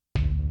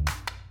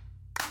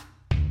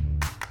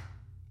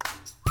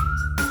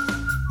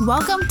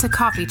Welcome to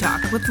Coffee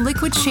Talk with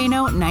Liquid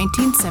Shano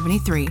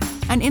 1973,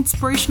 an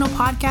inspirational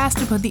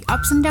podcast about the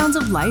ups and downs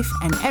of life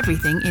and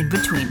everything in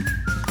between.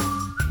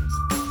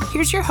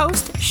 Here's your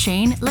host,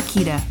 Shane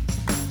Lakita.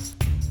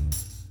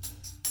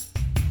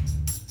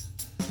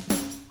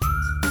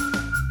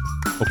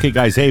 Okay,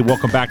 guys, hey,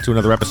 welcome back to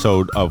another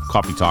episode of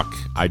Coffee Talk.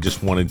 I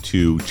just wanted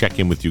to check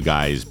in with you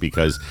guys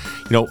because,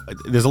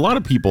 there's a lot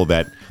of people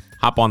that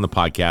hop on the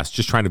podcast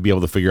just trying to be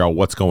able to figure out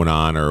what's going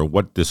on or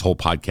what this whole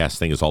podcast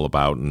thing is all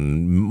about.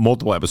 And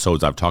multiple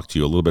episodes, I've talked to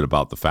you a little bit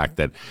about the fact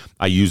that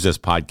I use this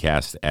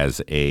podcast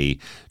as a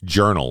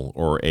journal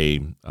or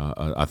a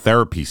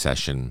therapy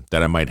session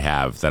that I might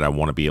have that I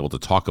want to be able to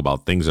talk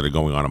about things that are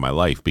going on in my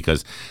life.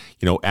 Because,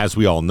 as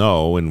we all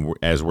know, and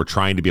as we're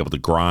trying to be able to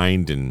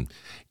grind and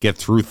get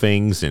through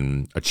things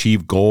and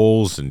achieve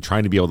goals and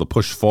trying to be able to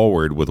push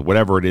forward with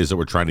whatever it is that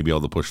we're trying to be able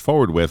to push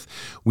forward with,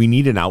 we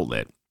need an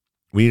outlet.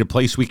 We need a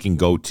place we can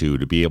go to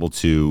be able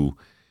to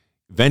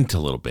vent a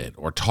little bit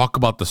or talk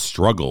about the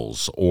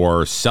struggles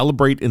or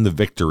celebrate in the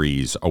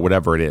victories or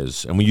whatever it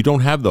is. And when you don't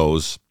have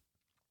those,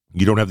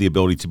 you don't have the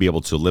ability to be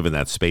able to live in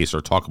that space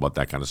or talk about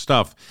that kind of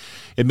stuff.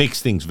 It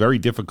makes things very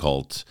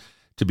difficult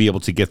to be able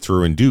to get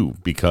through and do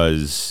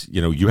because,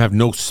 you have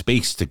no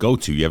space to go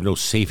to. You have no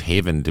safe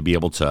haven to be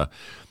able to,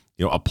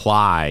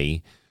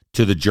 apply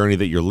to the journey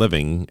that you're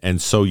living. And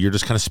so you're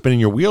just kind of spinning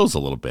your wheels a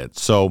little bit.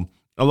 So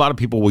a lot of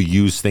people will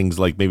use things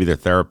like maybe their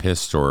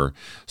therapist or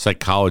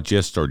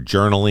psychologist or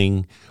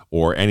journaling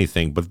or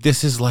anything, but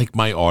this is like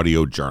my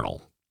audio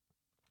journal.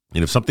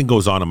 And if something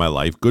goes on in my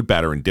life, good,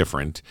 bad, or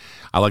indifferent,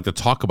 I like to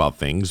talk about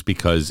things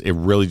because it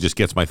really just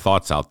gets my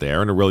thoughts out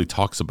there. And it really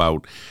talks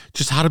about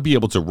just how to be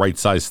able to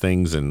right-size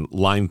things and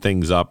line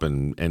things up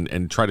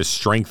and try to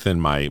strengthen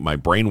my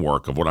brain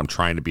work of what I'm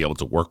trying to be able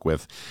to work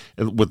with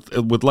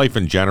life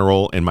in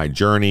general, in my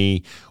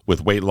journey, with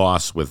weight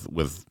loss,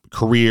 with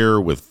career,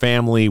 with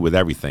family, with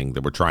everything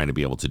that we're trying to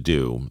be able to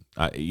do.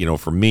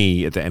 For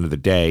me, at the end of the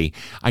day,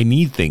 I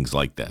need things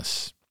like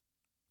this.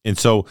 And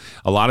so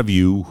a lot of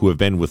you who have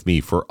been with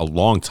me for a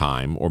long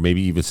time, or maybe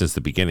even since the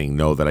beginning,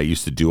 know that I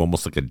used to do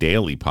almost like a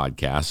daily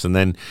podcast. And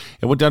then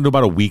it went down to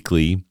about a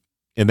weekly.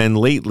 And then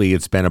lately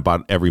it's been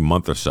about every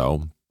month or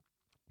so.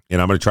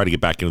 And I'm going to try to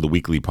get back into the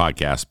weekly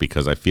podcast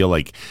because I feel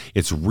like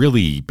it's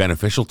really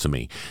beneficial to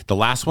me. The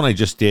last one I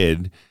just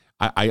did,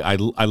 I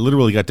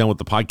literally got done with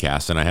the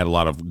podcast and I had a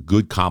lot of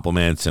good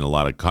compliments and a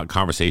lot of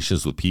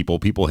conversations with people.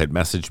 People had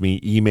messaged me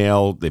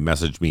email, they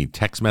messaged me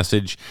text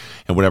message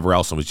and whatever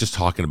else. I was just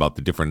talking about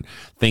the different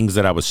things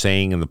that I was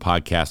saying in the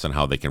podcast and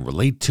how they can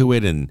relate to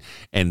it.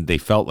 And they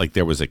felt like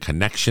there was a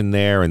connection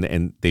there.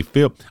 And they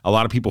feel, a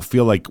lot of people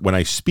feel like when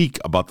I speak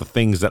about the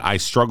things that I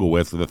struggle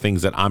with or the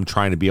things that I'm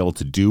trying to be able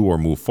to do or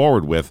move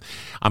forward with,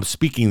 I'm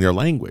speaking their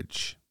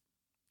language.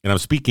 And I'm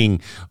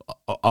speaking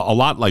a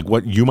lot like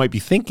what you might be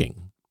thinking.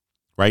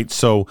 Right.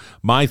 So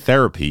my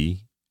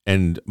therapy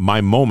and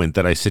my moment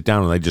that I sit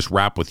down and I just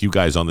rap with you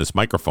guys on this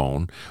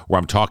microphone where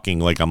I'm talking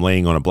like I'm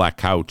laying on a black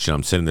couch and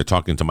I'm sitting there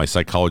talking to my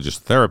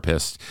psychologist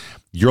therapist.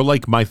 You're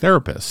like my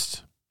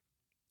therapist.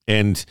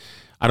 And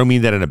I don't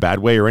mean that in a bad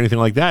way or anything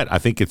like that. I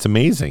think it's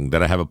amazing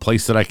that I have a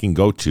place that I can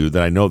go to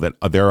that I know that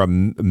there are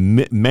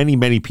many,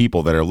 many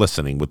people that are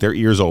listening with their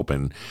ears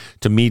open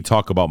to me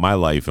talk about my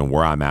life and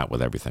where I'm at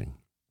with everything.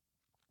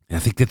 And I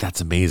think that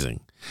that's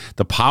amazing.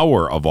 The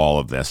power of all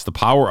of this, the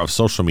power of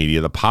social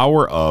media, the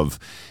power of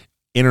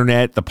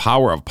internet, the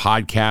power of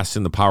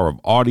podcasting, the power of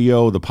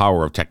audio, the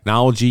power of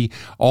technology,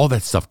 all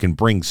that stuff can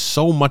bring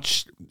so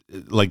much,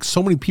 like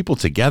so many people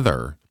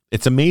together.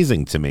 It's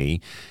amazing to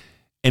me.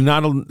 And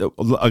not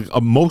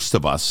most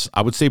of us,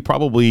 I would say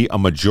probably a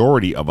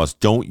majority of us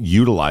don't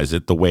utilize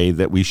it the way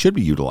that we should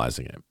be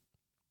utilizing it.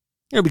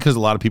 Because a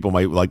lot of people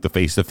might like the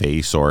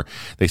face-to-face or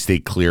they stay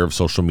clear of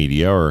social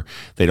media or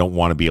they don't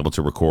want to be able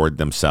to record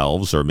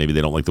themselves or maybe they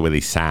don't like the way they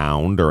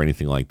sound or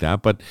anything like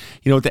that. But,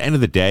 at the end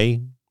of the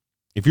day,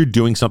 if you're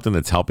doing something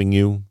that's helping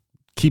you,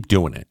 keep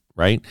doing it,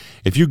 right?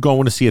 If you're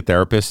going to see a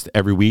therapist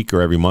every week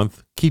or every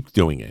month, keep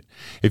doing it.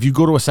 If you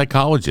go to a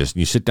psychologist and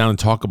you sit down and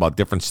talk about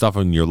different stuff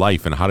in your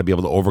life and how to be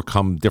able to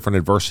overcome different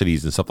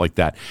adversities and stuff like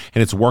that,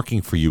 and it's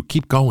working for you,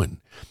 keep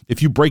going.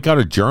 If you break out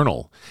a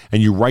journal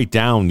and you write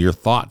down your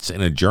thoughts in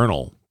a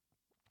journal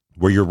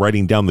where you're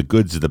writing down the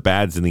goods, the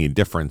bads, and the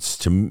indifference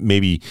to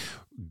maybe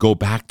go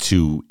back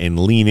to and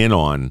lean in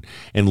on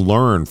and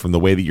learn from the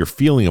way that you're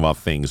feeling about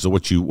things or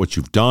what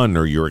you've done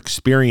or your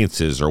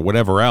experiences or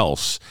whatever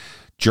else,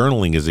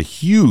 journaling is a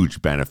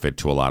huge benefit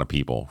to a lot of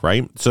people,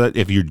 right? So that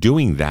if you're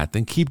doing that,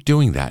 then keep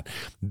doing that.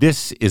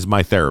 This is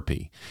my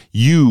therapy.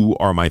 You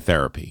are my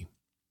therapy.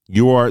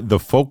 You are the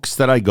folks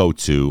that I go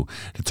to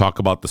talk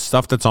about the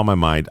stuff that's on my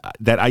mind,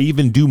 that I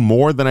even do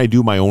more than I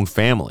do my own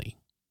family,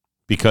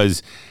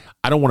 because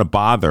I don't want to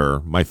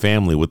bother my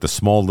family with the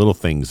small little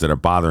things that are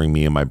bothering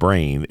me in my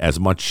brain as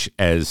much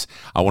as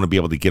I want to be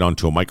able to get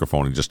onto a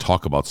microphone and just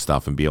talk about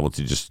stuff and be able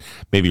to just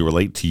maybe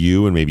relate to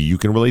you and maybe you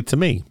can relate to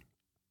me.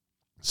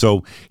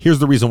 So here's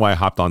the reason why I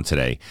hopped on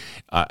today.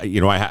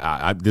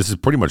 This is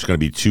pretty much going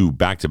to be 2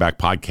 back-to-back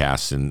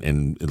podcasts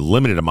in a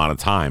limited amount of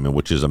time, and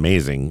which is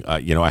amazing.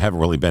 I haven't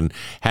really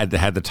had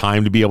the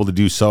time to be able to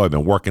do so. I've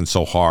been working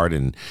so hard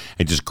and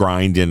just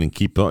grinding and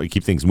keep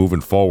things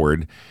moving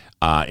forward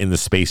in the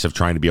space of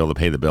trying to be able to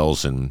pay the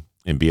bills and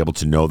be able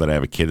to know that I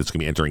have a kid that's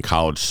going to be entering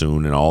college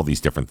soon and all these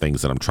different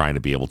things that I'm trying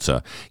to be able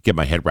to get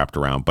my head wrapped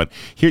around. But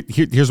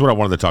here's what I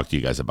wanted to talk to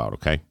you guys about,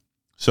 okay?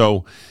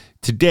 So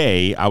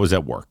today I was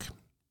at work.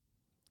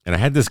 And I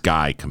had this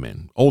guy come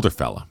in, older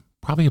fella,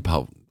 probably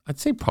about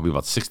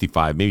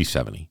 65, maybe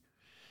 70.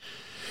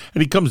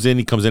 And he comes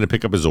in to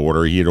pick up his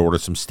order. He had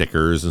ordered some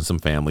stickers and some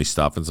family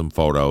stuff and some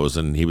photos.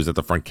 And he was at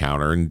the front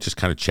counter and just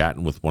kind of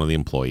chatting with one of the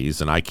employees.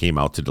 And I came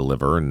out to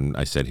deliver and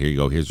I said, here you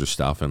go, here's your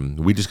stuff.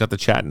 And we just got to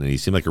chatting. And he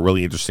seemed like a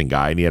really interesting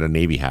guy. And he had a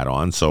Navy hat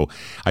on. So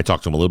I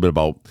talked to him a little bit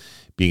about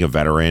being a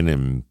veteran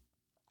and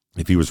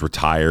if he was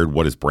retired,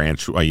 what his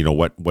branch,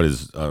 what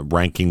his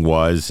ranking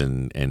was,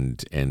 and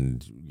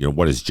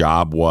what his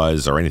job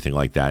was, or anything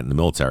like that in the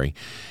military.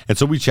 And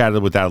so we chatted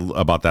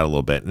about that a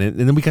little bit, and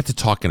then we got to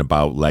talking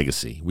about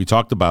legacy. We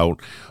talked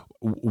about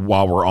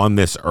while we're on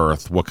this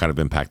earth, what kind of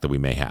impact that we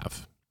may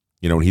have.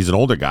 And he's an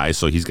older guy,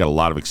 so he's got a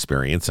lot of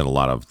experience and a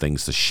lot of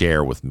things to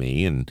share with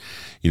me. And,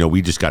 we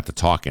just got to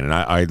talking. And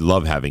I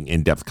love having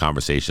in-depth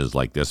conversations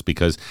like this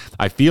because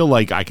I feel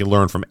like I can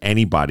learn from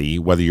anybody,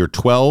 whether you're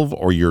 12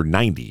 or you're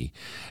 90,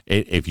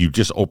 if you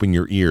just open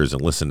your ears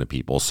and listen to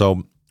people.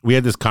 So we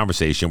had this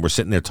conversation. We're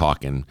sitting there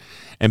talking.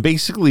 And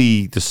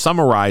basically, to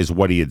summarize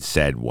what he had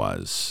said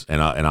was,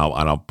 and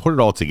I'll put it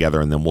all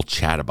together and then we'll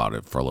chat about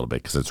it for a little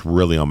bit because it's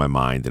really on my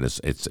mind and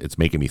it's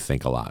making me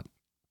think a lot.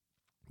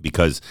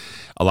 Because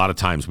a lot of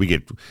times we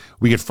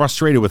get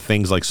frustrated with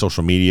things like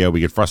social media. We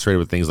get frustrated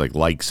with things like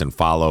likes and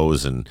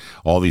follows and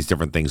all these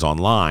different things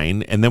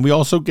online. And then we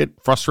also get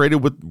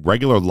frustrated with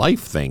regular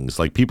life things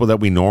like people that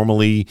we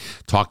normally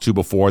talk to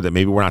before that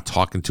maybe we're not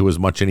talking to as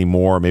much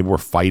anymore. Maybe we're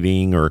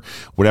fighting or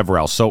whatever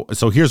else. So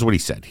here's what he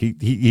said.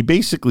 He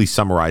basically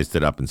summarized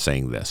it up in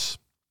saying this.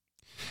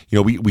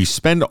 We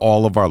spend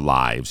all of our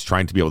lives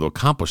trying to be able to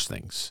accomplish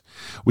things.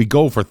 We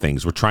go for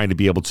things. We're trying to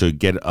be able to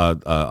get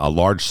a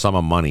large sum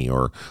of money,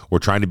 or we're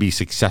trying to be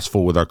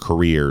successful with our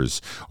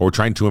careers, or we're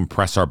trying to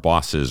impress our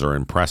bosses or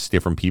impress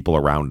different people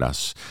around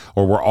us.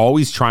 Or we're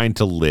always trying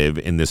to live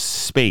in this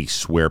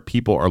space where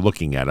people are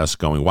looking at us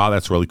going, wow,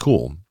 that's really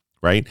cool.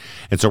 Right?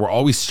 And so we're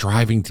always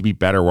striving to be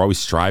better. We're always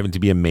striving to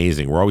be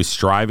amazing. We're always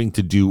striving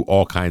to do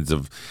all kinds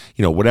of,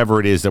 whatever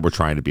it is that we're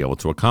trying to be able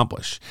to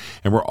accomplish.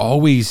 And we're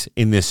always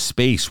in this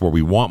space where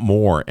we want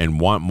more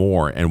and want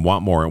more and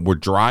want more. And we're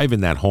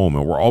driving that home.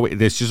 And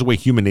that's just the way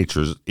human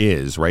nature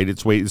is, right?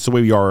 It's the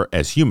way we are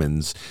as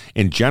humans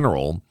in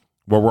general,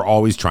 where we're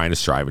always trying to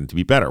strive and to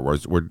be better.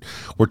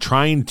 We're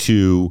trying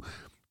to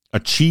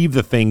achieve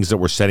the things that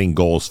we're setting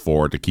goals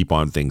for to keep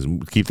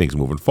things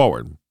moving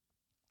forward.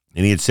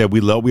 And he had said,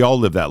 we all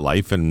live that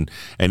life, and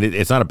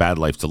it's not a bad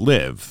life to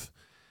live.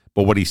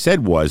 But what he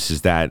said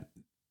is that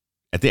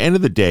at the end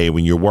of the day,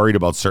 when you're worried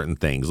about certain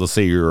things, let's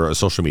say you're a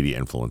social media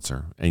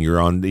influencer and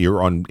you're on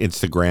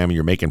Instagram and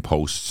you're making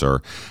posts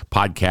or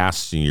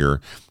podcasts and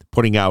you're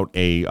putting out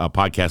a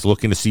podcast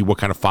looking to see what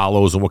kind of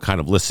follows and what kind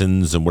of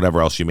listens and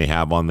whatever else you may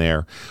have on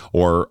there,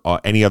 or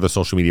any other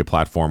social media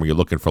platform where you're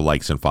looking for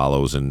likes and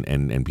follows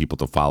and people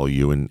to follow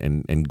you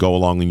and go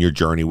along in your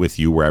journey with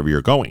you wherever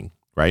you're going,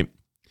 right?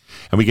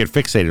 And we get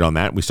fixated on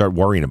that. And we start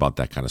worrying about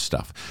that kind of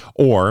stuff.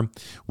 Or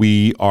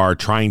we are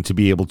trying to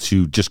be able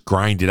to just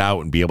grind it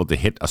out and be able to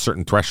hit a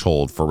certain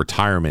threshold for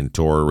retirement,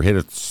 or hit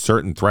a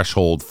certain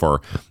threshold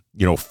for,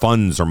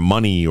 funds or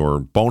money or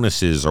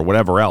bonuses or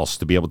whatever else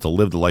to be able to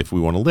live the life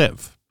we want to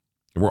live.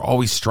 And we're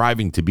always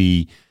striving to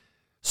be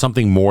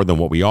something more than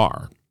what we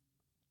are.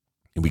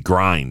 And we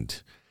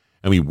grind.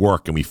 And we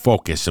work and we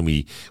focus and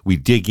we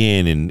dig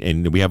in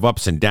and we have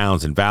ups and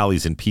downs and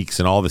valleys and peaks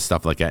and all this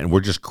stuff like that. And we're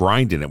just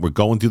grinding it. We're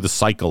going through the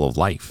cycle of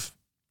life.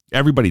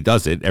 Everybody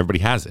does it. Everybody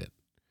has it.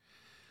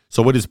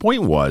 So what his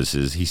point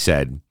is he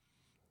said,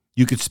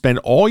 you could spend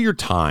all your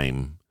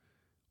time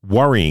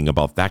worrying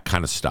about that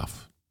kind of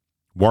stuff,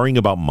 worrying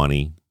about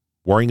money,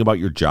 worrying about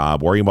your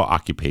job, worrying about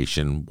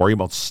occupation, worrying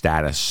about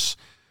status,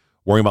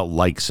 worrying about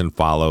likes and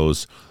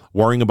follows,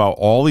 worrying about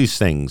all these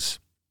things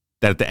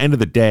that at the end of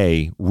the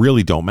day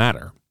really don't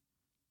matter.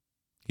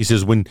 He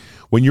says, when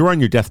you're on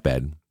your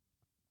deathbed and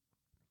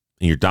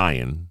you're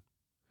dying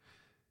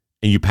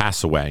and you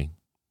pass away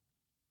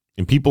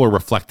and people are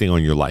reflecting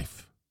on your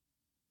life,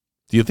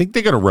 do you think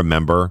they're going to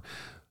remember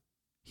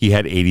he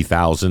had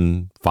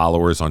 80,000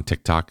 followers on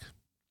TikTok?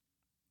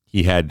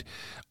 He had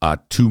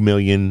 2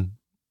 million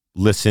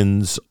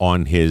listens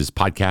on his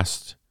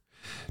podcast.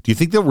 Do you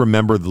think they'll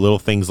remember the little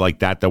things like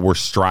that we're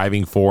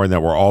striving for and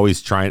that we're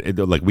always trying,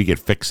 like we get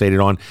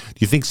fixated on? Do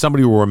you think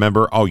somebody will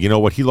remember, oh, you know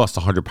what, he lost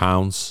 100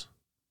 pounds?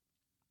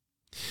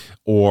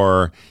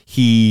 Or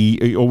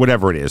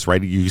whatever it is,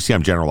 right? You see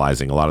I'm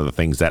generalizing a lot of the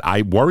things that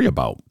I worry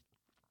about.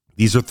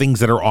 These are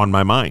things that are on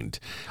my mind.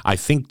 I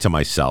think to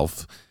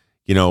myself,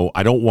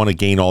 I don't want to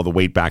gain all the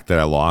weight back that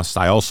I lost.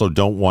 I also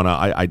don't want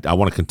to, I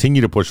want to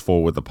continue to push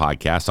forward with the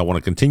podcast. I want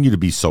to continue to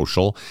be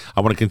social.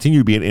 I want to continue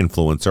to be an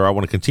influencer. I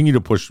want to continue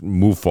to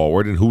move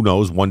forward, and who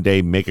knows, one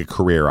day make a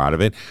career out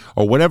of it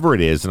or whatever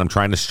it is. And I'm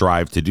trying to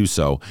strive to do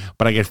so,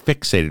 but I get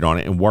fixated on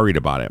it and worried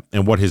about it.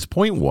 And what his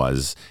point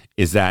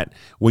is that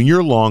when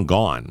you're long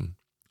gone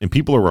and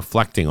people are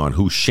reflecting on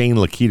who Shane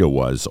Lakita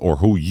was or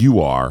who you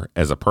are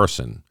as a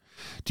person,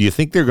 do you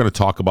think they're going to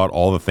talk about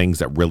all the things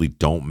that really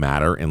don't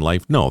matter in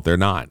life? No, they're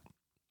not.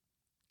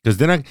 Because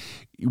they're not.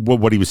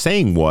 What he was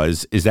saying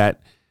is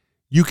that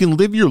you can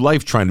live your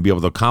life trying to be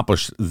able to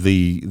accomplish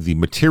the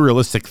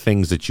materialistic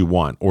things that you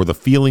want, or the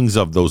feelings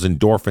of those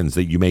endorphins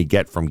that you may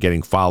get from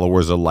getting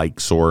followers or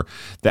likes, or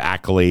the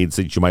accolades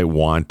that you might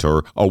want,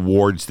 or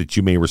awards that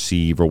you may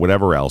receive, or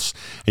whatever else.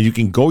 And you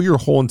can go your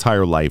whole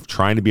entire life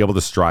trying to be able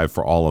to strive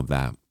for all of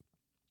that,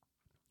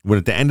 when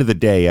at the end of the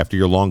day, after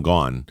you're long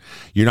gone,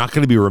 you're not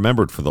going to be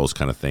remembered for those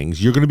kind of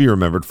things. You're going to be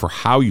remembered for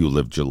how you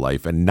lived your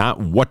life, and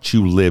not what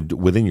you lived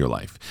within your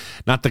life,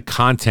 not the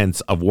contents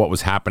of what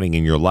was happening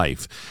in your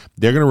life.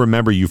 They're going to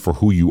remember you for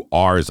who you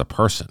are as a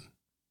person.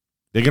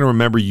 They're going to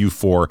remember you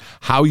for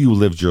how you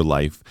lived your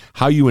life,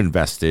 how you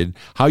invested,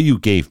 how you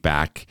gave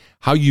back,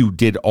 how you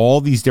did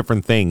all these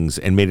different things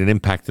and made an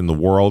impact in the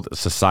world,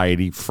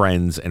 society,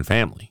 friends, and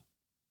family.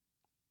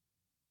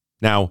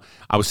 Now,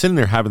 I was sitting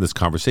there having this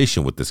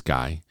conversation with this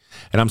guy,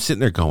 and I'm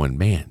sitting there going,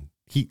 man,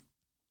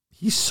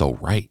 he's so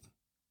right.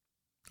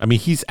 I mean,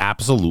 he's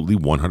absolutely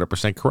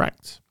 100%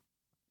 correct.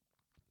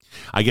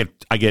 I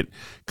get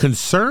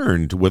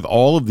concerned with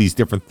all of these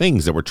different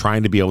things that we're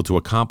trying to be able to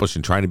accomplish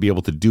and trying to be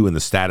able to do in the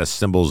status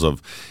symbols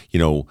of,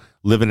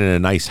 living in a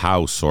nice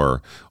house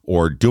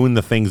or doing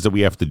the things that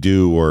we have to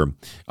do, or,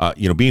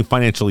 being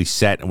financially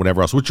set and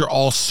whatever else, which are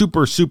all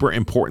super, super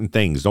important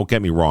things. Don't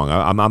get me wrong.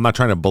 I'm not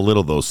trying to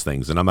belittle those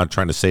things, and I'm not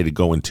trying to say to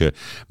go into $1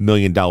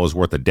 million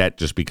worth of debt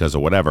just because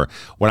of whatever.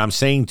 What I'm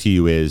saying to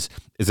you is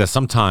that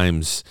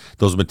sometimes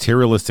those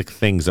materialistic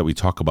things that we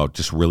talk about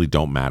just really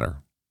don't matter.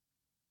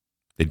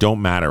 They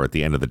don't matter at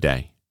the end of the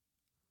day.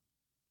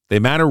 They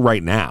matter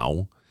right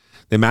now.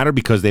 They matter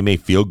because they may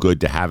feel good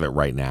to have it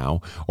right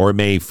now, or it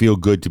may feel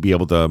good to be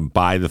able to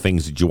buy the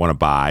things that you want to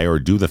buy, or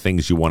do the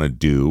things you want to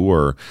do,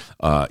 or,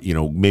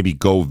 maybe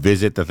go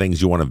visit the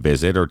things you want to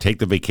visit, or take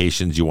the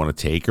vacations you want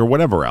to take, or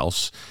whatever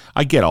else.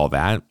 I get all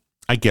that.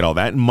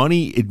 And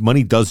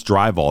money does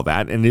drive all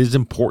that, and it is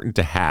important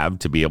to have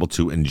to be able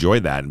to enjoy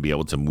that and be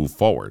able to move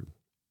forward,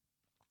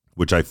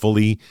 which I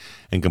fully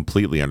and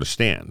completely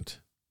understand.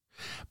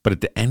 But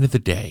at the end of the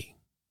day,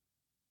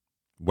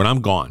 when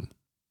I'm gone,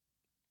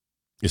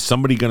 is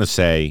somebody going to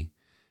say,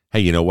 hey,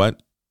 you know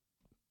what?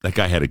 That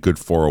guy had a good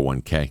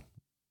 401k.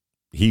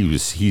 He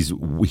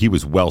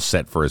was well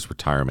set for his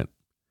retirement.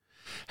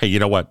 Hey, you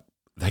know what?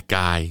 That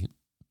guy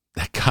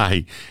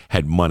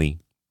had money.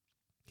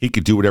 He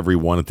could do whatever he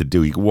wanted to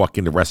do. He could walk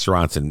into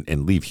restaurants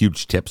and leave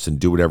huge tips and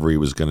do whatever he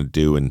was going to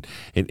do. And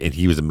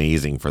he was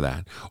amazing for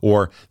that.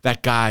 Or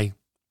that guy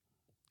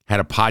had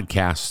a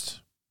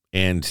podcast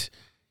and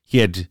he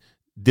had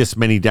this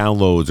many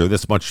downloads or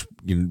this much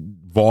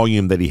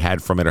volume that he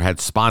had from it, or had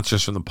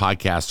sponsors from the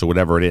podcast, or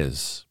whatever it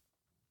is.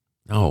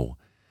 No,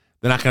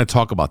 they're not going to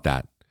talk about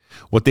that.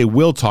 What they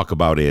will talk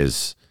about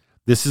is,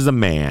 this is a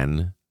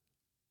man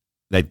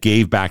that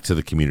gave back to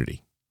the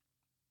community.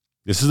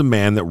 This is a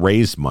man that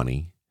raised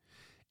money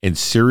and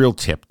serial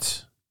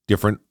tipped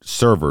different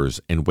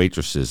servers and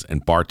waitresses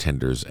and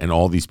bartenders and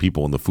all these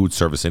people in the food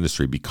service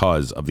industry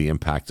because of the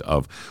impact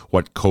of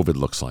what COVID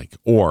looks like.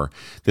 Or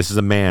this is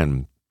a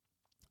man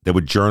that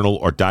would journal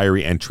or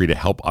diary entry to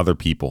help other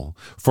people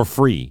for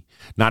free,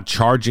 not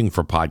charging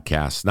for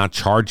podcasts, not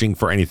charging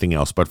for anything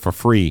else, but for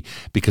free,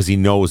 because he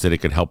knows that it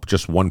could help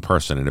just one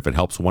person. And if it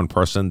helps one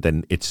person,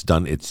 then it's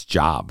done its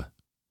job,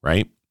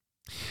 right?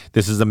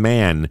 This is a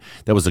man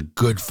that was a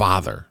good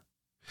father,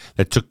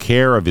 that took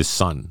care of his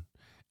son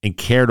and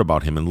cared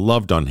about him and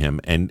loved on him,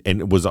 and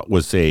was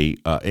a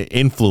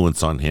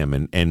influence on him,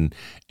 and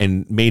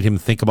made him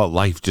think about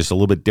life just a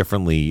little bit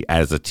differently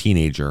as a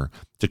teenager,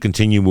 to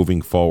continue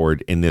moving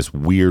forward in this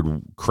weird,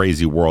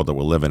 crazy world that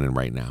we're living in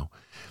right now.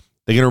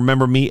 They're going to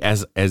remember me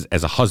as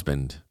a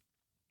husband.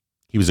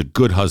 He was a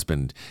good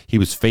husband. He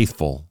was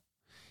faithful.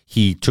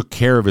 He took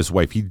care of his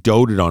wife. He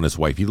doted on his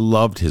wife. He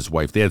loved his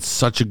wife. They had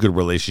such a good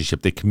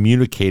relationship. They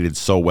communicated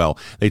so well.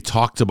 They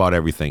talked about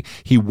everything.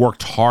 He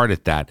worked hard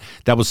at that.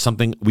 That was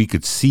something we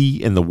could see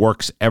in the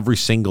works every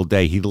single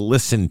day. He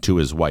listened to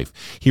his wife.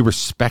 He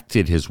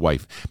respected his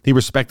wife. He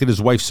respected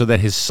his wife so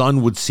that his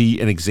son would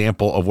see an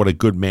example of what a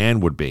good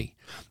man would be.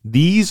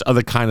 These are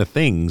the kind of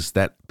things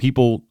that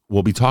people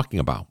will be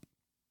talking about.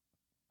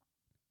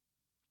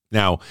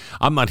 Now,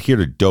 I'm not here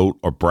to dote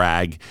or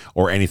brag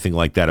or anything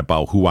like that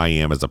about who I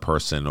am as a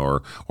person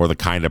or the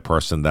kind of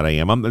person that I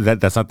am.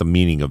 That's not the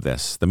meaning of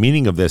this. The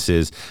meaning of this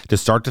is to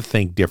start to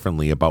think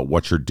differently about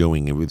what you're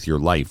doing with your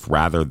life,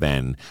 rather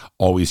than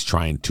always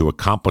trying to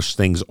accomplish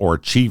things or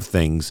achieve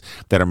things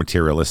that are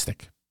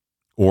materialistic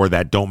or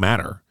that don't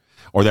matter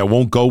or that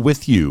won't go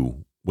with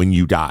you when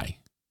you die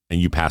and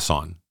you pass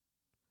on.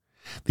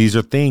 These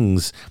are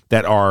things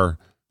that are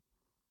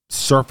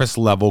surface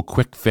level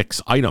quick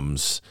fix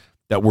items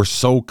that we're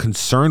so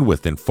concerned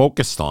with and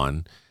focused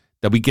on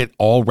that we get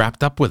all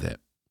wrapped up with it.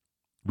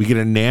 We get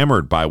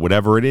enamored by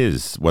whatever it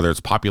is, whether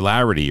it's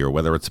popularity or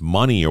whether it's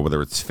money or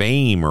whether it's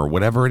fame or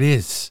whatever it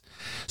is.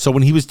 So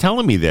when he was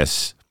telling me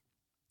this,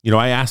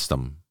 I asked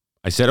him,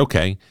 I said,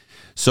 okay,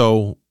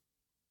 so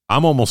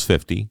I'm almost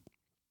 50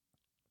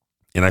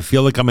 and I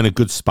feel like I'm in a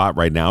good spot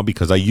right now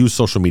because I use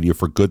social media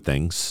for good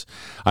things.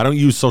 I don't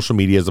use social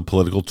media as a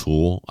political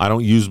tool. I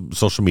don't use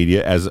social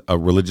media as a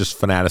religious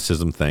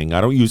fanaticism thing.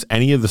 I don't use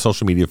any of the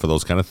social media for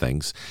those kind of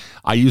things.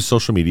 I use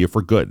social media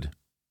for good.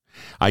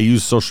 I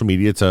use social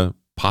media to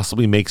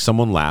possibly make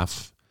someone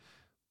laugh,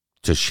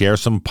 to share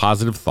some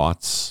positive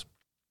thoughts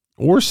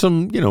or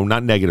some,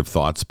 not negative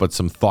thoughts, but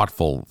some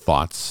thoughtful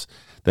thoughts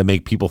that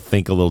make people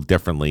think a little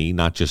differently,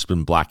 not just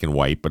in black and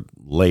white, but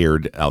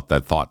layered out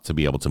that thought to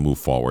be able to move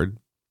forward,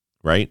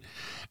 right?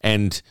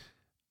 And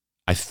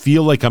I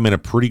feel like I'm in a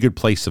pretty good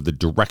place of the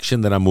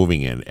direction that I'm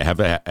moving in.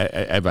 Have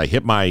I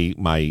hit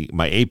my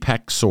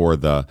apex or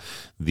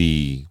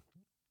the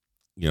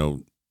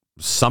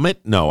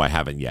summit? No, I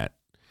haven't yet.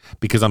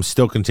 Because I'm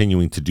still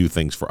continuing to do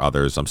things for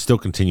others. I'm still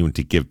continuing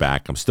to give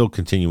back. I'm still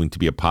continuing to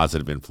be a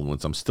positive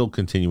influence. I'm still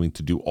continuing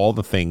to do all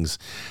the things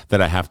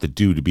that I have to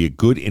do to be a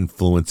good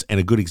influence and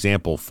a good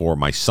example for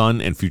my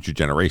son and future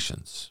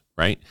generations,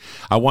 right?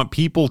 I want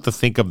people to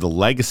think of the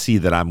legacy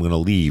that I'm going to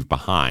leave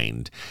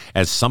behind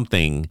as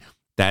something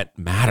that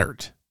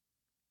mattered.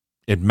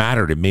 It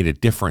mattered. It made a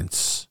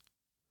difference.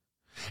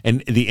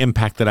 And the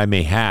impact that I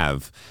may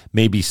have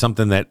may be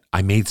something that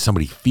I made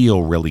somebody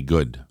feel really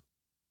good.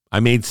 I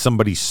made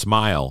somebody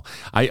smile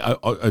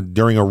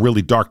during a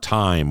really dark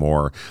time,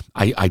 or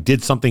I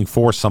did something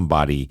for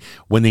somebody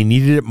when they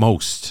needed it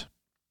most,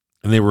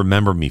 and they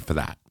remember me for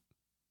that.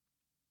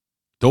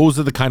 Those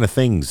are the kind of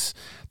things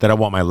that I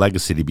want my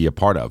legacy to be a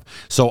part of.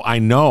 So I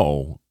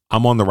know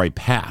I'm on the right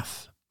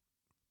path,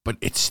 but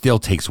it still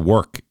takes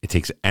work. It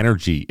takes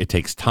energy. It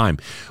takes time.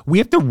 We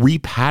have to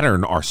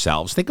repattern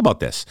ourselves. Think about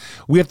this.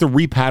 We have to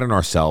repattern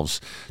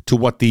ourselves to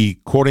what the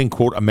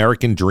quote-unquote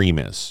American dream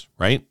is,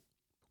 right?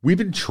 We've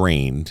been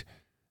trained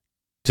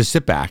to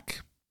sit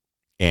back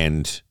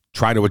and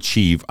try to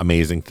achieve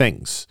amazing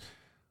things.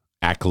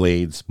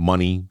 Accolades,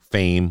 money,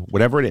 fame,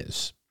 whatever it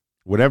is.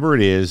 Whatever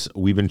it is,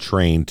 we've been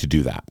trained to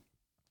do that.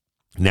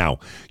 Now,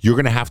 you're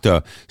going to have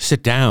to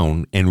sit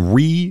down and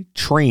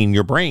retrain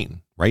your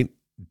brain, right?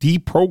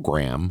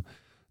 Deprogram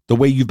the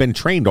way you've been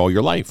trained all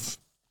your life,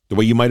 the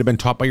way you might have been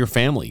taught by your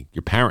family,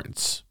 your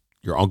parents,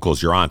 your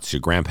uncles, your aunts, your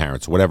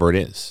grandparents, whatever it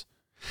is.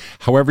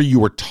 However you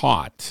were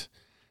taught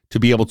to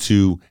be able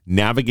to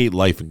navigate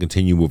life and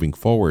continue moving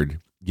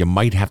forward, you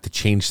might have to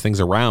change things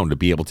around to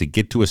be able to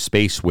get to a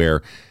space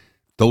where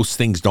those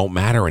things don't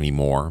matter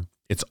anymore.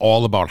 It's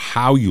all about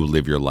how you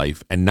live your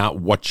life and not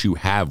what you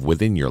have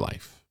within your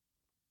life.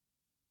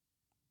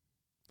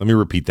 Let me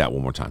repeat that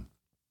one more time.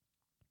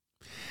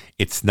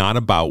 It's not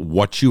about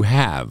what you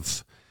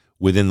have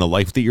within the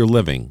life that you're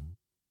living.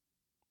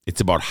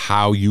 It's about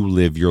how you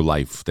live your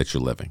life that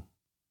you're living.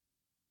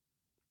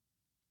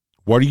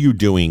 What are you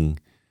doing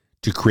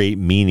to create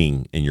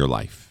meaning in your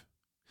life?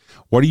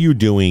 What are you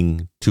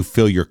doing to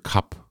fill your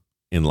cup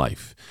in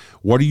life?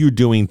 What are you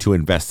doing to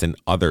invest in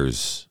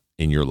others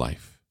in your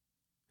life?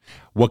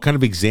 What kind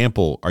of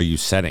example are you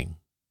setting?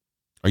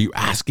 Are you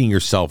asking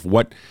yourself,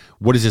 what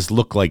does this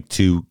look like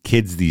to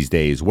kids these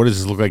days? What does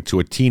this look like to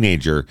a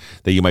teenager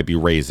that you might be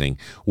raising?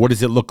 What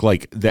does it look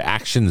like, the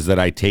actions that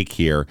I take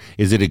here?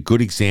 Is it a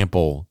good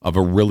example of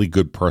a really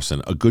good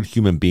person, a good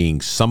human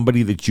being,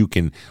 somebody that you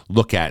can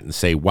look at and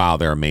say, wow,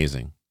 they're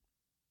amazing?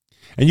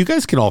 And you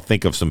guys can all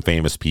think of some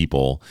famous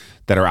people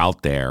that are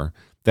out there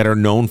that are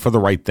known for the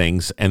right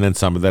things and then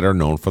some that are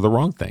known for the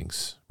wrong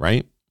things,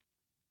 right?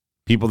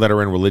 People that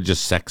are in religious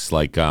sects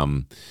like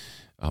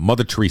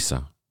Mother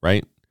Teresa,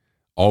 right?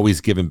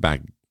 Always giving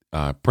back.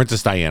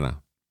 Princess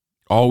Diana,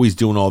 always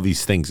doing all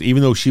these things,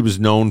 even though she was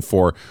known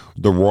for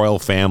the royal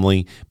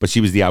family, but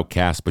she was the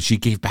outcast, but she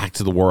gave back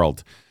to the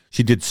world.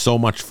 She did so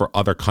much for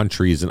other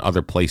countries and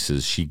other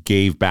places. She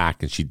gave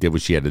back and she did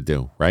what she had to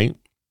do, right?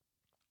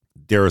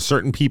 There are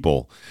certain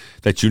people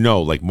that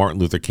like Martin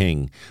Luther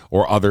King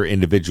or other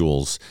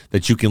individuals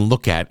that you can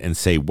look at and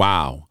say,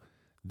 wow,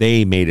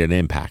 they made an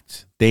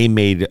impact. They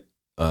made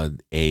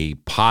a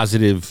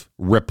positive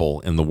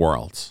ripple in the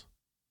world,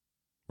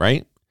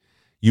 right?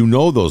 You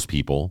know those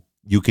people.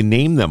 You can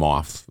name them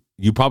off.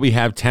 You probably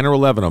have 10 or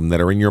 11 of them that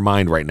are in your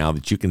mind right now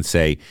that you can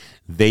say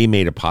they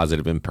made a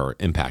positive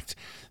impact.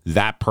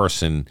 That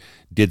person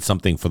did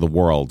something for the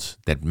world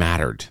that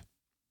mattered.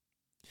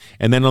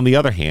 And then on the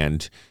other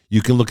hand,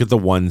 you can look at the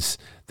ones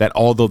that,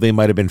 although they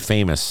might have been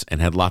famous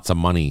and had lots of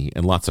money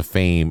and lots of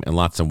fame and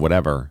lots of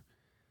whatever,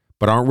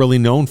 but aren't really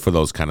known for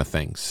those kind of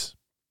things.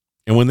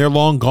 And when they're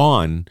long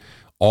gone,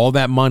 all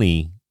that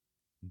money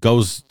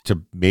goes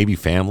to maybe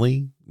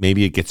family,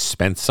 maybe it gets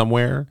spent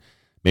somewhere,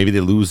 maybe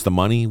they lose the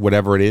money,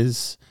 whatever it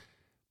is,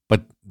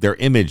 but their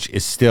image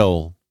is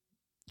still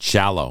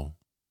shallow.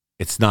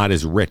 It's not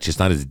as rich. It's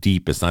not as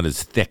deep. It's not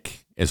as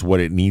thick as what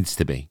it needs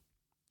to be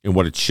and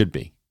what it should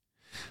be.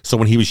 So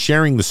when he was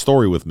sharing the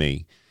story with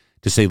me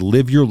to say,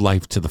 live your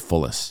life to the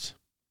fullest,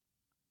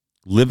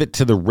 live it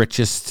to the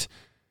richest,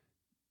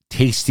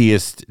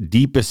 tastiest,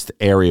 deepest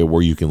area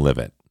where you can live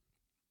it,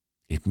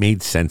 it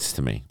made sense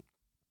to me.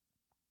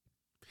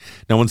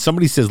 Now, when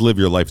somebody says live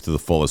your life to the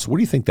fullest, what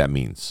do you think that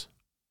means?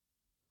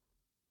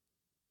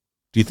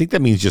 Do you think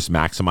that means just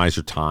maximize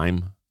your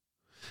time?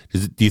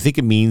 Do you think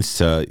it means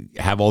to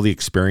have all the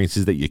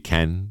experiences that you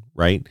can,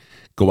 right?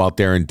 Go out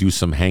there and do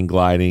some hang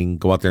gliding,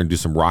 go out there and do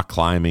some rock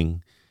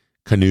climbing,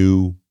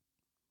 canoe,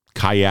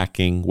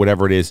 kayaking,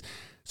 whatever it is.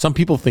 Some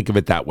people think of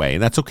it that way,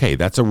 and that's okay.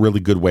 That's a really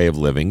good way of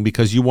living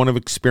because you want to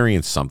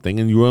experience something,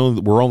 and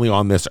we're only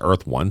on this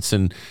earth once,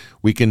 and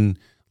we can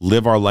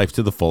live our life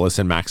to the fullest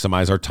and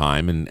maximize our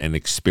time and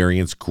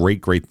experience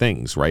great, great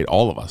things, right?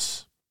 All of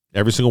us.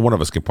 Every single one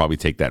of us can probably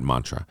take that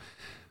mantra.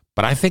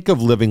 But I think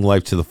of living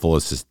life to the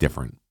fullest as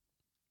different.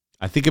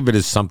 I think of it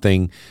as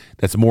something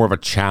that's more of a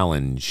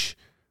challenge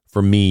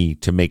for me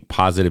to make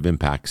positive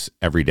impacts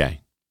every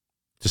day,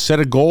 to set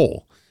a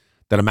goal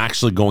that I'm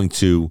actually going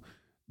to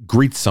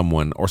greet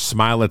someone or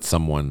smile at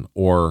someone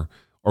or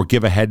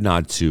give a head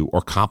nod to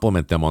or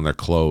compliment them on their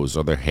clothes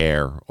or their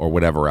hair or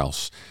whatever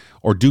else,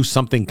 or do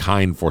something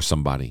kind for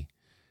somebody.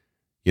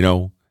 You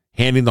know,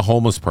 handing the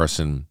homeless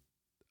person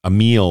a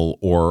meal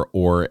or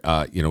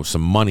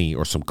some money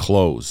or some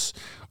clothes,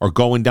 or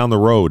going down the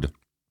road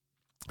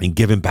and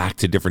giving back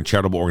to different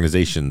charitable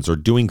organizations, or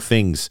doing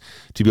things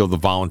to be able to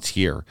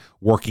volunteer,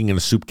 working in a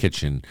soup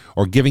kitchen,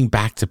 or giving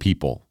back to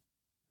people.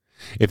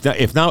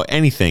 If now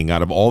anything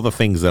out of all the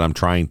things that I'm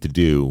trying to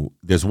do,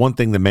 there's one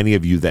thing that many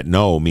of you that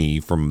know me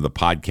from the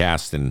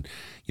podcast and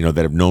that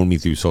have known me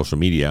through social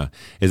media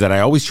is that I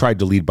always tried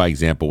to lead by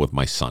example with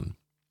my son.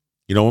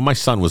 When my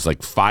son was like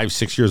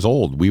 5-6 years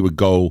old, we would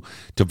go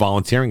to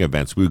volunteering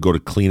events. We would go to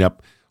clean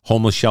up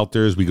homeless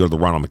shelters. We go to the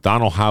Ronald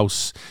McDonald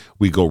House.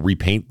 We go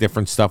repaint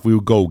different stuff. We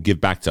would go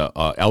give back to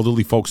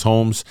elderly folks'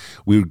 homes.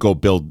 We would go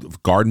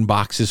build garden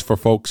boxes for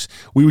folks.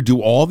 We would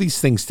do all these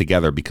things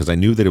together because I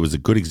knew that it was a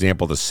good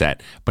example to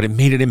set, but it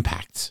made an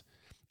impact.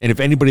 And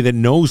if anybody that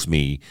knows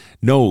me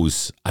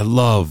knows I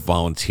love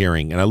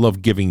volunteering and I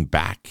love giving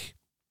back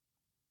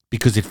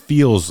because it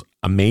feels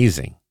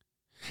amazing.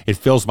 It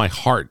fills my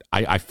heart.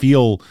 I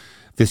feel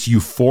this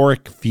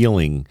euphoric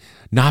feeling,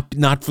 not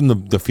from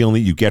the feeling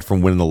that you get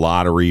from winning the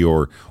lottery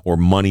or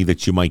money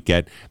that you might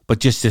get, but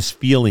just this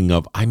feeling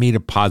of I made a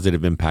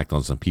positive impact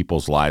on some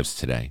people's lives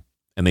today,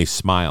 and they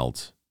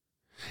smiled,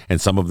 and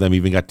some of them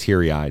even got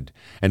teary-eyed,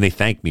 and they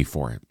thanked me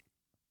for it,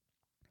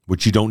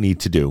 which you don't need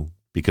to do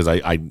because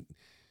I'm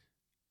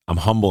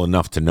humble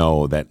enough to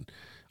know that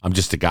I'm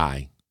just a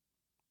guy.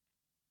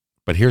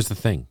 But here's the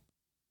thing.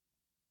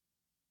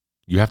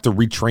 You have to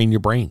retrain your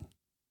brain.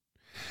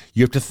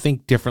 You have to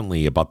think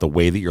differently about the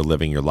way that you're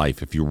living your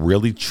life if you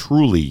really,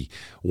 truly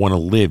want to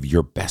live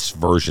your best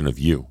version of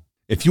you.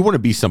 If you want to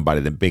be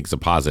somebody that makes a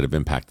positive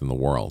impact in the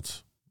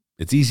world,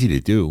 it's easy to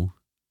do.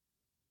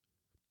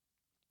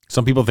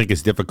 Some people think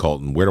it's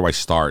difficult and where do I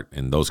start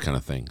and those kind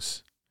of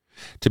things.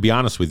 To be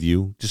honest with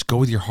you, just go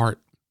with your heart.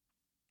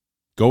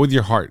 Go with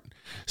your heart.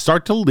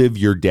 Start to live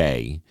your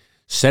day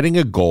setting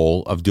a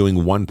goal of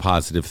doing one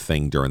positive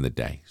thing during the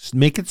day. Just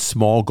make it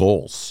small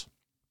goals.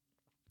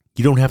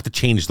 You don't have to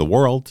change the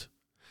world,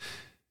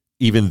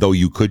 even though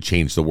you could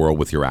change the world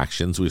with your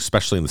actions,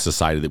 especially in the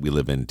society that we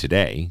live in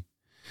today,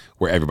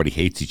 where everybody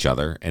hates each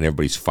other and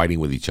everybody's fighting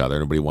with each other.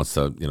 Everybody wants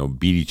to,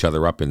 beat each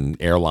other up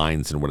in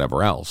airlines and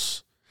whatever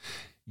else.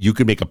 You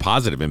could make a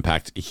positive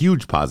impact, a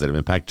huge positive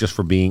impact, just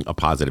for being a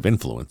positive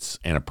influence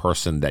and a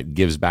person that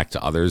gives back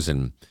to others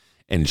and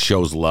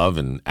shows love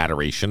and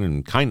adoration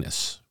and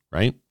kindness,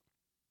 right?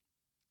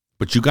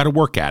 But you got to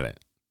work at it.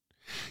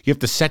 You have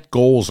to set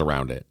goals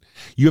around it.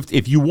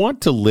 If you want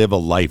to live a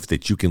life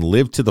that you can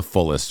live to the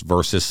fullest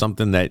versus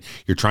something that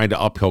you're trying to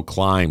uphill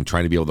climb,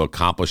 trying to be able to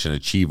accomplish and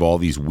achieve all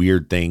these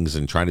weird things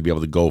and trying to be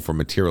able to go for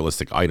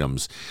materialistic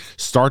items,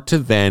 start to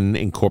then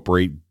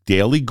incorporate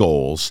daily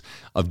goals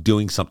of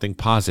doing something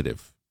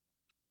positive.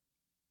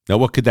 Now,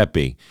 what could that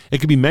be? It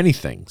could be many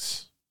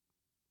things.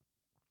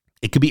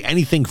 It could be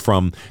anything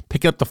from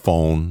picking up the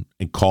phone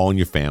and calling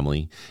your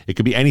family. It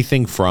could be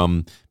anything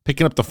from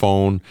picking up the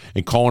phone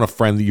and calling a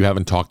friend that you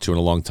haven't talked to in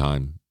a long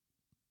time.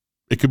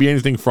 It could be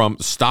anything from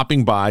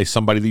stopping by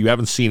somebody that you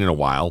haven't seen in a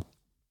while,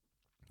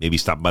 maybe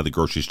stopping by the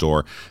grocery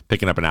store,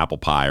 picking up an apple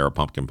pie or a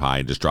pumpkin pie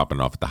and just dropping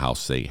it off at the house.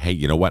 Say, hey,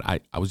 you know what?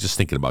 I was just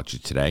thinking about you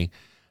today,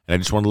 and I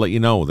just wanted to let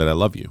you know that I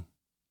love you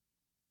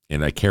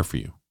and I care for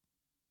you,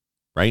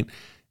 right?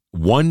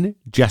 One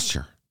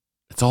gesture.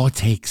 That's all it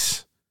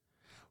takes.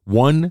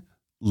 One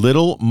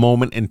little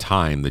moment in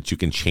time that you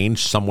can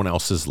change someone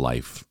else's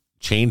life,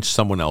 change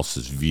someone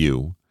else's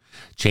view,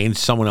 change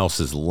someone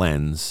else's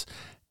lens,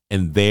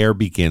 and there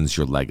begins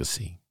your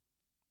legacy.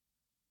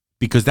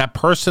 Because that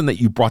person that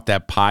you brought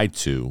that pie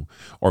to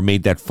or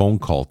made that phone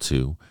call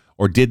to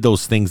or did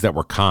those things that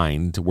were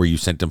kind, where you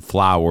sent them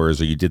flowers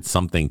or you did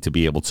something to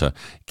be able to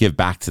give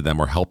back to them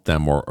or help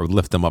them or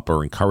lift them up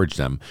or encourage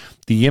them,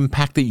 the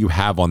impact that you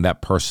have on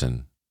that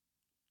person,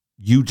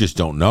 you just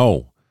don't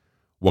know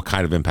what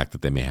kind of impact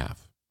that they may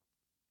have.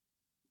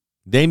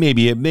 They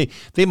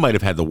might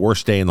have had the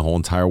worst day in the whole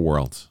entire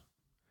world.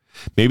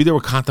 Maybe they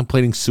were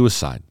contemplating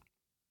suicide.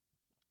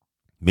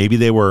 Maybe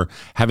they were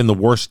having the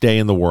worst day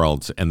in the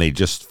world and they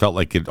just felt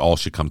like it all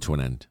should come to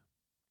an end.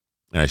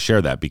 And I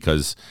share that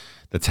because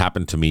that's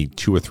happened to me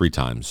 2 or 3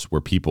 times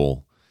where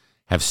people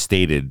have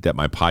stated that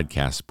my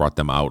podcast brought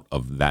them out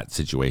of that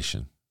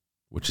situation,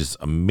 which is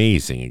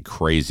amazing and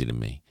crazy to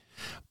me.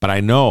 But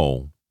I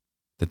know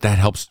that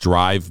helps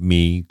drive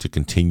me to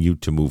continue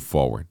to move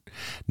forward.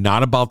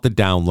 Not about the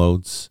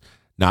downloads,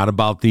 not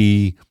about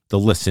the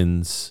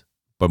listens,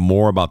 but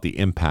more about the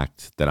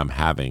impact that I'm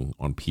having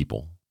on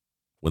people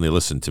when they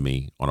listen to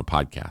me on a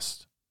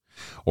podcast,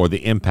 or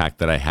the impact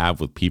that I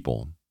have with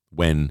people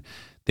when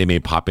they may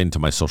pop into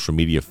my social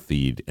media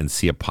feed and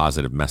see a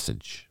positive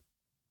message.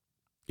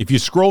 If you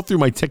scroll through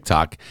my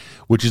TikTok,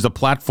 which is a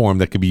platform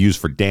that can be used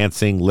for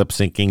dancing, lip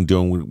syncing,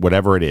 doing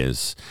whatever it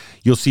is,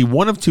 you'll see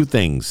one of 2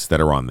 things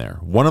that are on there.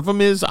 One of them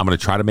is I'm going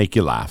to try to make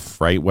you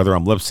laugh, right? Whether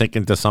I'm lip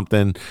syncing to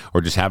something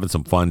or just having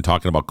some fun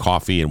talking about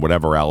coffee and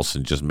whatever else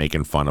and just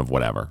making fun of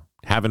whatever.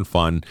 Having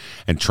fun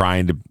and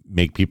trying to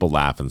make people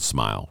laugh and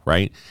smile,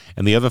 right?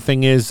 And the other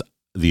thing is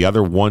the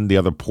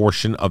other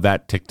portion of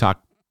that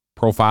TikTok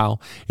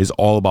profile is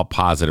all about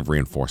positive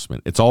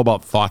reinforcement. It's all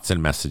about thoughts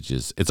and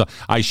messages.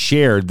 I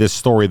shared this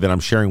story that I'm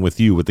sharing with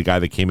you with the guy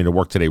that came into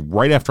work today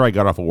right after I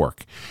got off of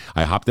work.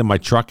 I hopped in my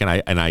truck and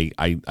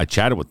I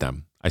chatted with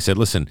them. I said,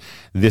 listen,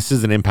 this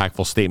is an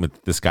impactful statement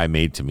that this guy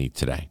made to me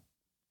today,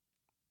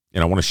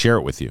 and I want to share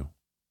it with you.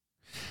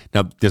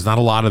 Now, there's not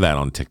a lot of that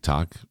on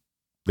TikTok.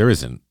 There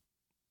isn't.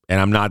 And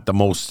I'm not the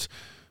most,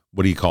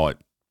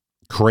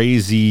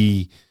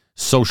 crazy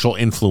social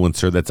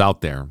influencer that's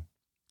out there.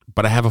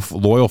 But I have a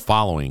loyal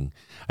following,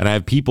 and I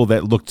have people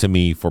that look to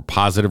me for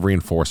positive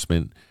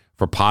reinforcement,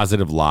 for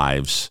positive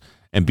lives,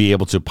 and be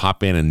able to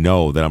pop in and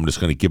know that I'm just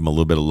going to give them a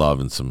little bit of love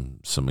and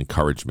some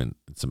encouragement,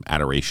 and some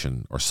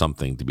adoration or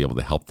something to be able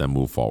to help them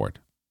move forward.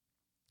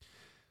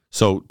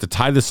 So to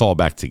tie this all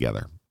back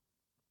together,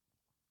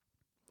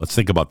 let's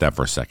think about that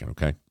for a second,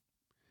 okay?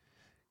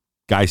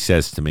 Guy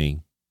says to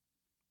me,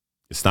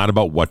 it's not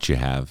about what you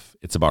have,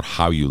 it's about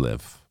how you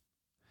live.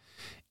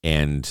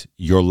 And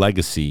your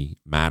legacy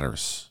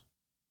matters.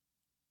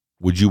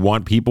 Would you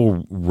want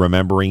people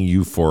remembering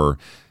you for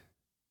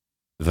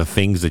the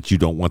things that you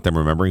don't want them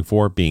remembering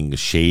for? Being a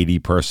shady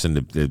person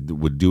that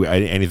would do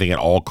anything at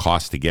all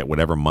costs to get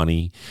whatever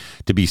money,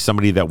 to be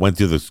somebody that went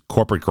through this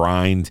corporate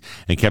grind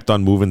and kept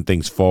on moving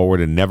things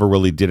forward and never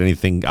really did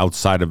anything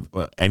outside of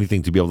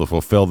anything to be able to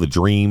fulfill the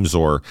dreams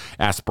or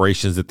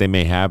aspirations that they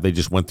may have. They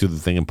just went through the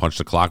thing and punched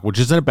the clock, which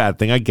isn't a bad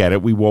thing. I get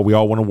it. We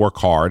all want to work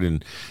hard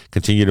and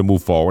continue to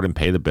move forward and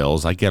pay the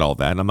bills. I get all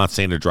that. And I'm not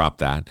saying to drop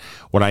that.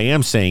 What I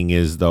am saying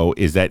is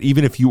that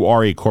even if you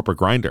are a corporate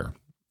grinder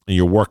and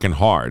you're working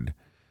hard,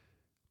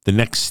 the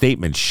next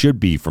statement should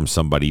be from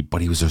somebody,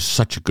 but he was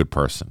such a good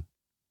person.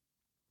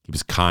 He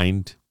was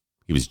kind.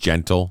 He was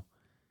gentle.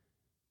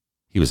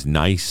 He was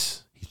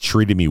nice. He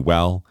treated me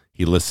well.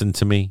 He listened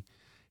to me.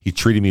 He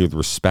treated me with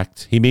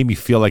respect. He made me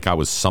feel like I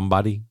was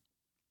somebody.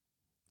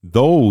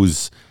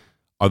 Those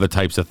are the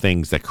types of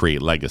things that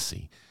create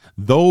legacy.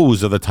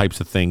 Those are the types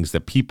of things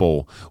that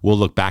people will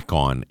look back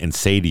on and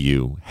say to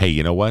you, hey,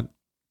 you know what?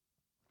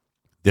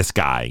 This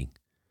guy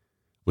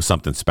was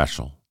something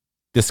special.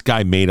 This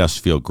guy made us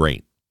feel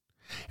great.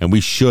 And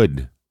we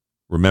should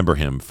remember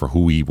him for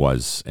who he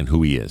was and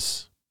who he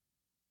is.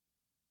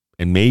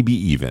 And maybe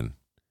even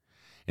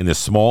in the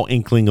small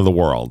inkling of the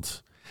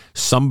world,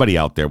 somebody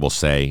out there will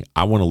say,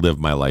 I want to live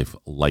my life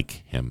like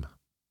him.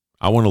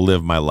 I want to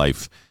live my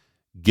life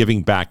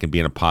giving back and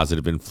being a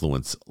positive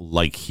influence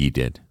like he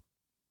did.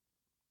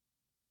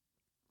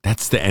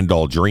 That's the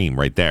end-all dream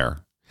right there.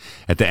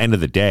 At the end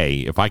of the day,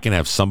 if I can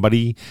have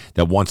somebody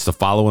that wants to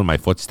follow in my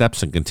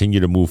footsteps and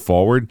continue to move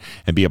forward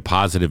and be a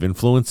positive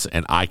influence,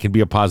 and I can be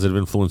a positive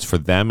influence for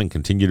them and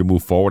continue to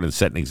move forward and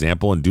set an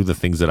example and do the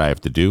things that I have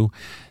to do,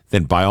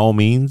 then by all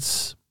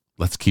means,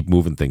 let's keep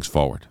moving things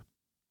forward.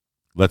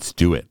 Let's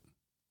do it,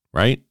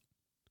 right?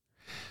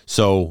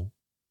 So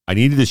I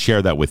needed to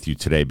share that with you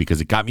today because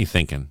it got me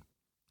thinking.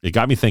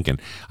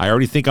 I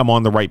already think I'm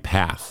on the right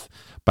path.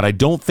 But I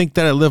don't think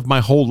that I live my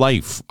whole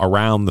life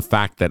around the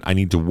fact that I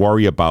need to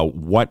worry about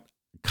what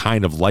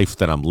kind of life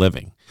that I'm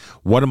living.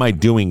 What am I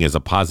doing as a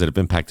positive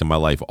impact in my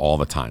life all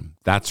the time?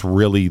 That's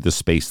really the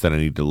space that I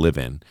need to live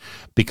in.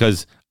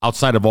 Because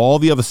outside of all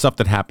the other stuff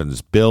that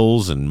happens,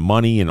 bills and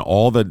money and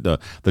all the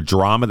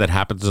drama that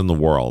happens in the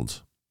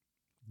world,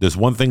 there's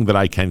one thing that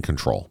I can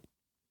control.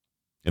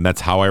 And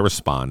that's how I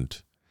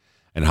respond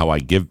and how I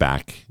give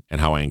back and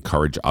how I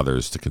encourage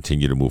others to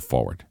continue to move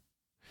forward.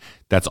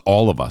 That's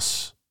all of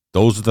us.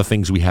 Those are the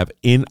things we have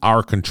in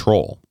our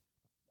control.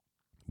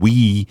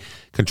 We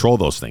control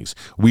those things.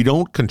 We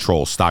don't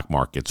control stock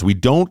markets. We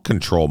don't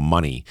control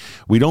money.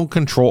 We don't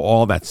control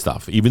all that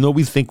stuff. Even though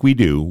we think we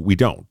do, we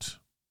don't.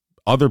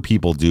 Other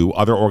people do,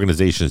 other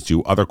organizations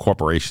do, other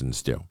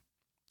corporations do.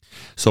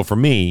 So for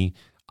me,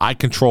 I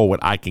control what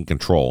I can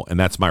control, and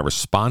that's my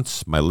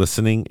response, my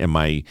listening, and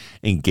my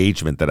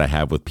engagement that I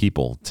have with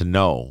people to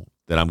know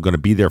that I'm going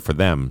to be there for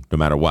them no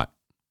matter what,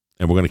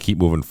 and we're going to keep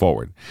moving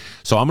forward.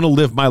 So I'm going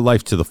to live my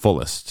life to the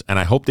fullest, and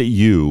I hope that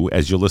you,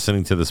 as you're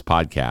listening to this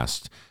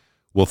podcast,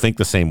 will think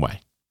the same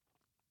way.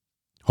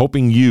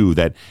 Hoping you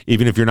that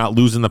even if you're not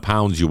losing the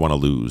pounds you want to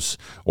lose,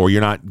 or you're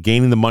not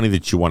gaining the money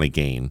that you want to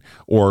gain,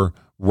 or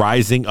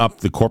rising up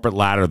the corporate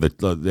ladder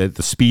the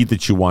speed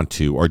that you want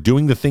to, or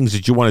doing the things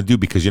that you want to do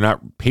because you're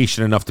not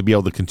patient enough to be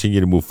able to continue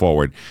to move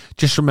forward.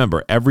 Just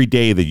remember, every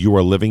day that you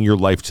are living your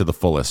life to the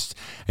fullest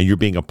and you're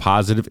being a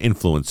positive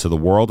influence to the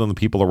world and the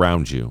people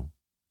around you,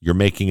 you're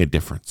making a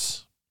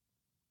difference.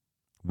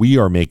 We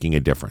are making a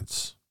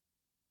difference.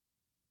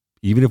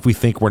 Even if we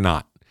think we're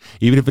not,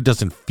 even if it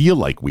doesn't feel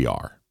like we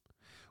are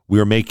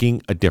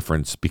making a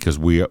difference because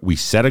we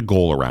set a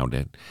goal around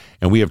it,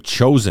 and we have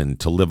chosen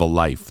to live a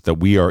life that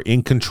we are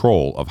in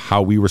control of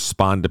how we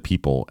respond to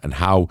people and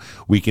how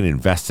we can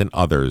invest in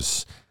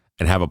others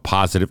and have a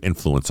positive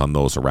influence on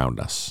those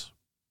around us,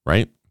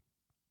 right?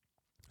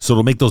 So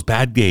it'll make those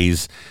bad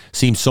days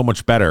seem so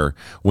much better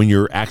when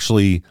you're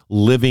actually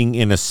living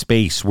in a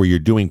space where you're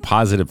doing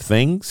positive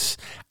things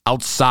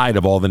outside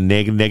of all the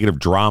negative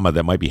drama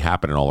that might be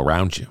happening all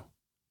around you,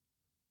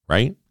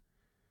 right?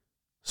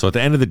 So at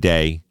the end of the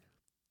day,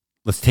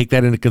 let's take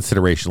that into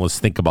consideration. Let's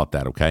think about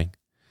that, okay?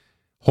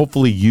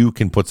 Hopefully you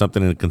can put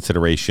something into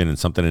consideration and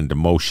something into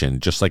motion,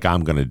 just like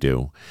I'm going to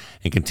do,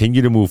 and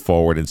continue to move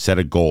forward and set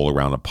a goal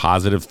around the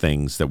positive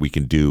things that we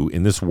can do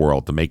in this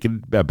world to make it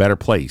a better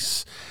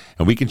place.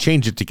 And we can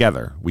change it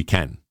together. We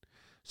can.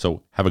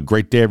 So have a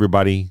great day,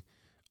 everybody.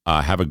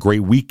 Have a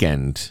great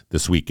weekend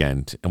this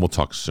weekend, and we'll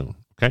talk soon,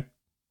 okay?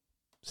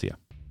 See ya.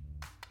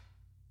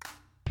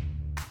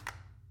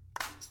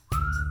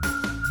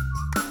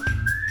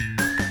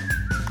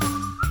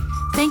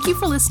 Thank you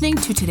for listening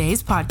to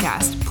today's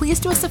podcast. Please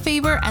do us a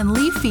favor and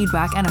leave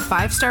feedback and a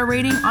 5-star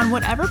rating on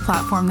whatever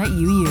platform that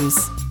you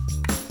use.